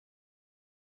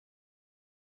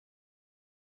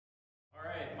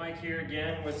Mike here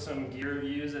again with some gear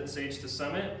reviews at Sage to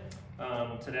Summit.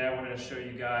 Today I wanted to show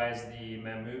you guys the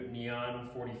Mammut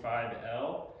Neon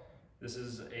 45L. This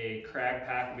is a crag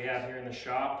pack we have here in the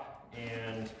shop,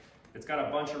 and it's got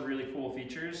a bunch of really cool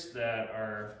features that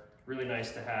are really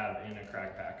nice to have in a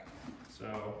crag pack.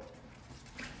 So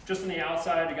just on the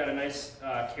outside, you got a nice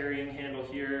carrying handle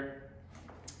here.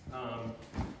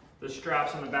 The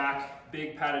straps on the back,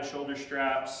 big padded shoulder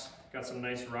straps, got some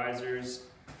nice risers,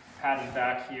 padded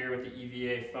back here with the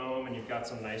EVA foam, and you've got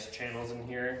some nice channels in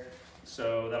here,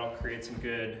 so that'll create some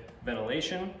good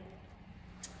ventilation.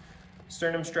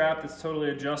 Sternum strap that's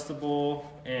totally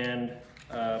adjustable, and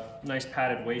a nice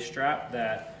padded waist strap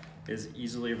that is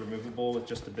easily removable with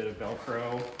just a bit of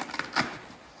Velcro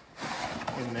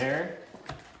in there.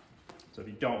 So if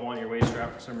you don't want your waist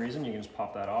strap for some reason, you can just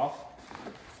pop that off.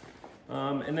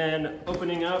 And then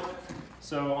opening up,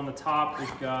 so on the top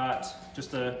we've got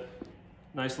just a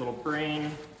nice little brain,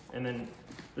 and then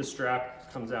this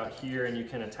strap comes out here and you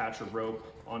can attach a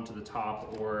rope onto the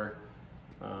top, or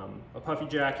a puffy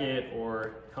jacket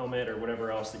or helmet or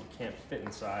whatever else that you can't fit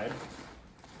inside.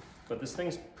 But this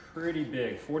thing's pretty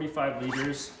big, 45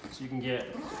 liters, so you can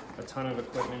get a ton of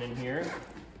equipment in here.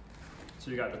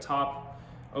 So you got the top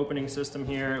opening system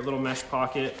here, a little mesh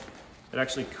pocket. It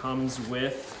actually comes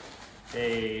with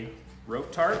a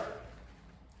rope tarp.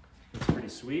 It's pretty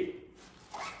sweet.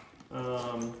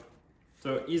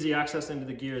 So easy access into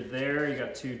the gear there. You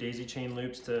got two daisy chain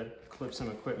loops to clip some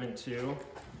equipment to.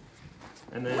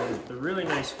 And then the really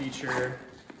nice feature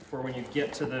for when you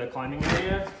get to the climbing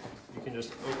area, you can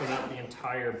just open up the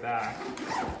entire back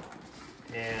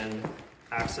and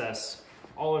access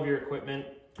all of your equipment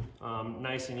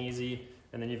nice and easy.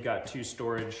 And then you've got two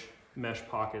storage mesh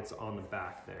pockets on the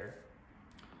back there.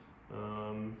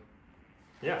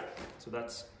 Yeah, so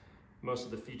that's most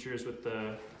of the features with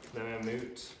the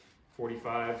Mammut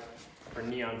 45 or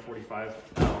Neon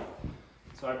 45L.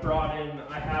 So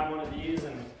I have one of these,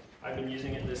 and I've been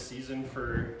using it this season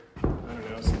for, I don't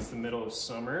know, since the middle of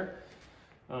summer.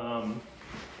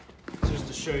 Just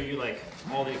to show you like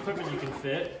all the equipment you can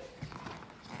fit.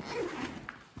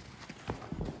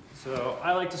 So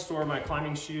I like to store my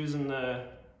climbing shoes in the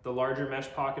larger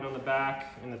mesh pocket on the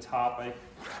back. In the top, I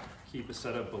keep a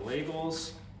set of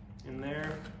belaybles in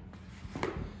there.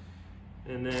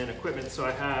 And then equipment, so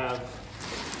I have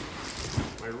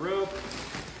my rope,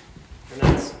 and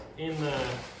that's in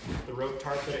the rope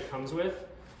tarp that it comes with.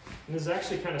 And this is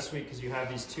actually kind of sweet because you have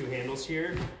these two handles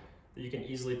here that you can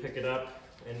easily pick it up,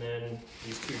 and then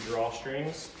these two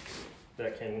drawstrings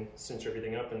that can cinch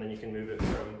everything up, and then you can move it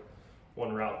from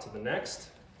one route to the next.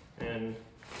 And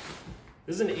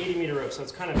this is an 80-meter rope, so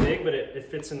it's kind of big, but it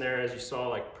fits in there, as you saw,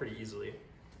 like pretty easily.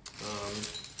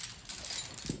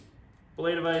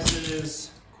 Belay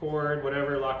devices, cord,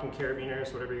 whatever, locking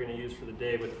carabiners, whatever you're going to use for the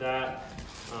day with that.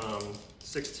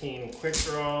 16 quick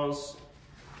draws,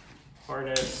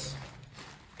 harness,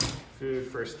 food,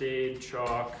 first aid,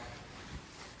 chalk,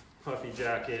 puffy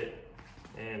jacket,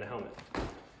 and a helmet.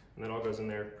 And that all goes in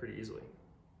there pretty easily.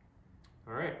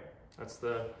 All right, that's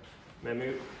the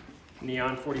Mammut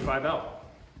Neon 45L.